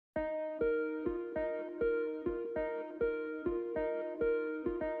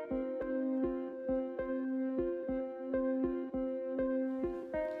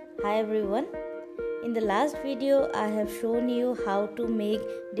Hi everyone. In the last video I have shown you how to make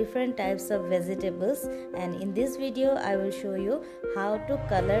different types of vegetables, and in this video I will show you how to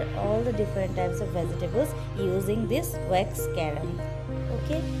color all the different types of vegetables using this wax crayon.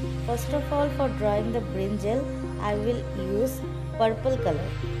 Okay, first of all, for drawing the brinjal I will use purple color.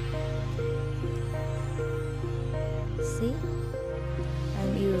 See, I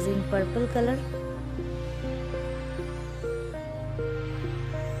am using purple color.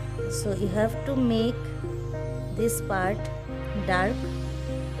 So you have to make this part dark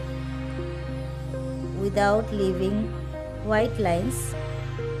without leaving white lines,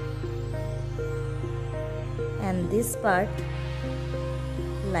 and this part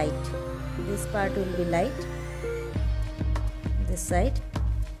light. This part will be light, this side.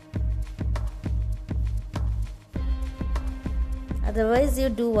 Otherwise, you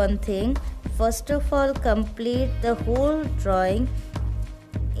do one thing. First of all, complete the whole drawing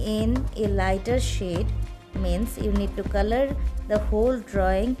in a lighter shade, means you need to color the whole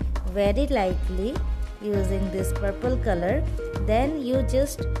drawing very lightly using this purple color. Then you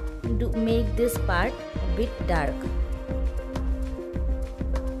just make this part a bit dark.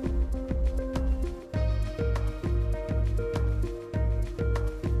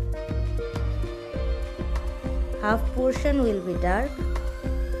 Half portion will be dark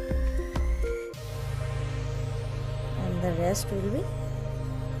and the rest will be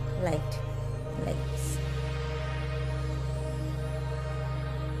light, like this.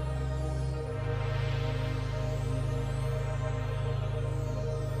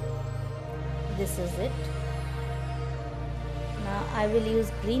 This is it. Now I will use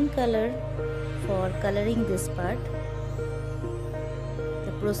green color for coloring this part.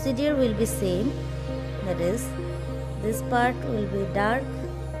 The procedure will be same, that is, this part will be dark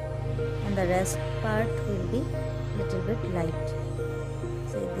and the rest part will be little bit light.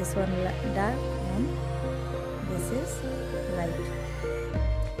 See, this one dark and this is light.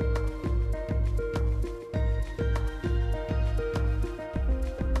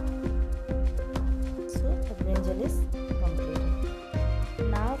 So the brinjal is completed.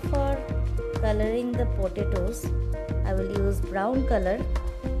 Now for coloring the potatoes, I will use brown color.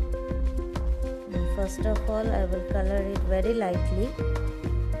 And first of all, I will color it very lightly.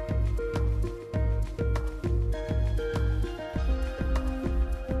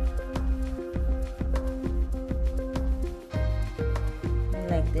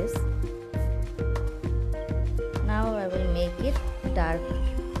 Like this. Now I will make it dark.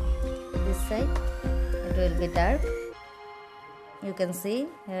 This side it will be dark. You can see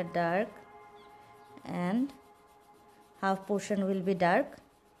here dark, and half portion will be dark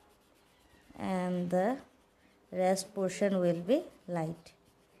and the rest portion will be light.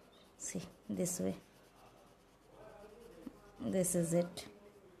 See, this way. This is it.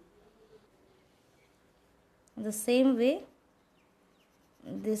 The same way,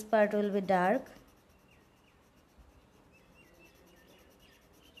 this part will be dark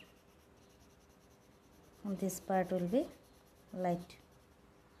and this part will be light.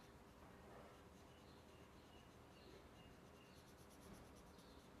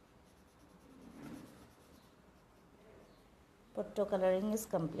 Potato coloring is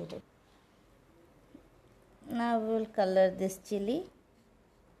completed. Now we will color this chili.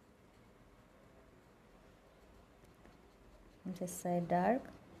 This side dark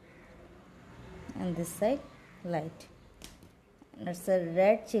and this side light. And it's a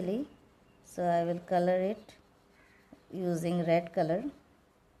red chili, so I will color it using red color.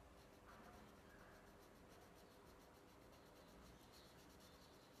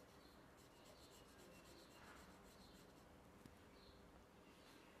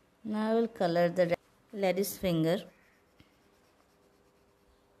 Now I will color the lady's finger.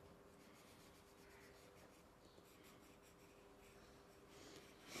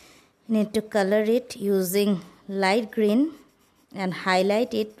 You need to color it using light green and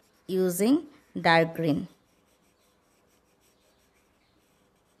highlight it using dark green.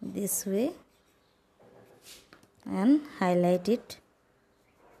 This way, and highlight it.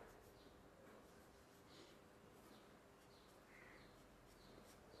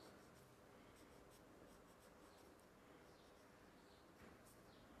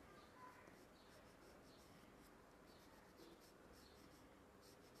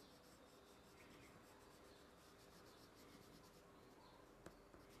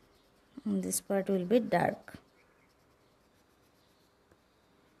 And this part will be dark.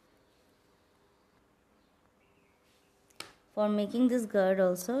 For making this gourd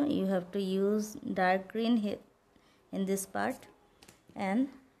also, you have to use dark green here in this part and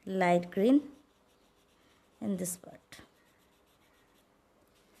light green in this part.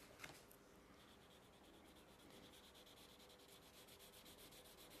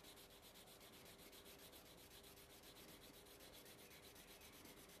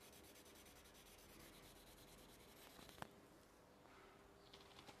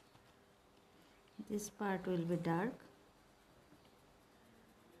 This part will be dark.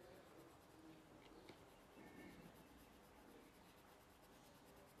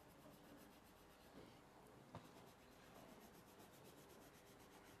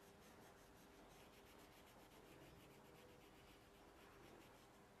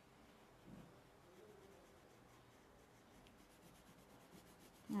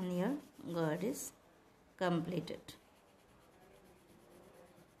 And your gourd is completed.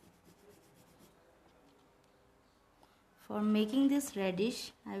 For making this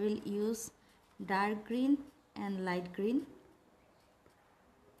radish, I will use dark green and light green.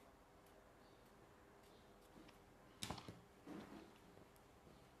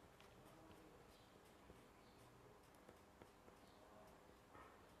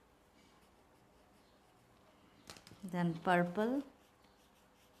 Then purple.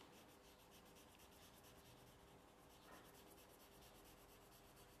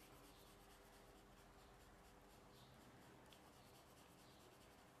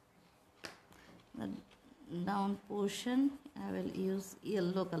 The down portion I will use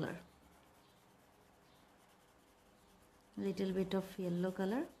yellow color. Little bit of yellow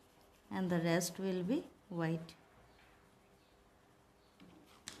color and the rest will be white.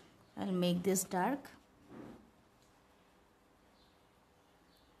 I'll make this dark.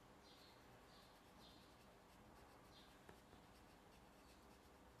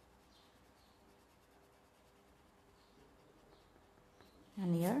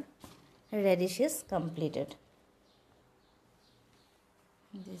 And here radish is completed.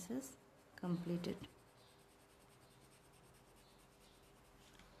 This is completed.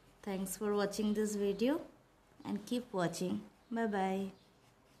 Thanks for watching this video and keep watching. Bye bye.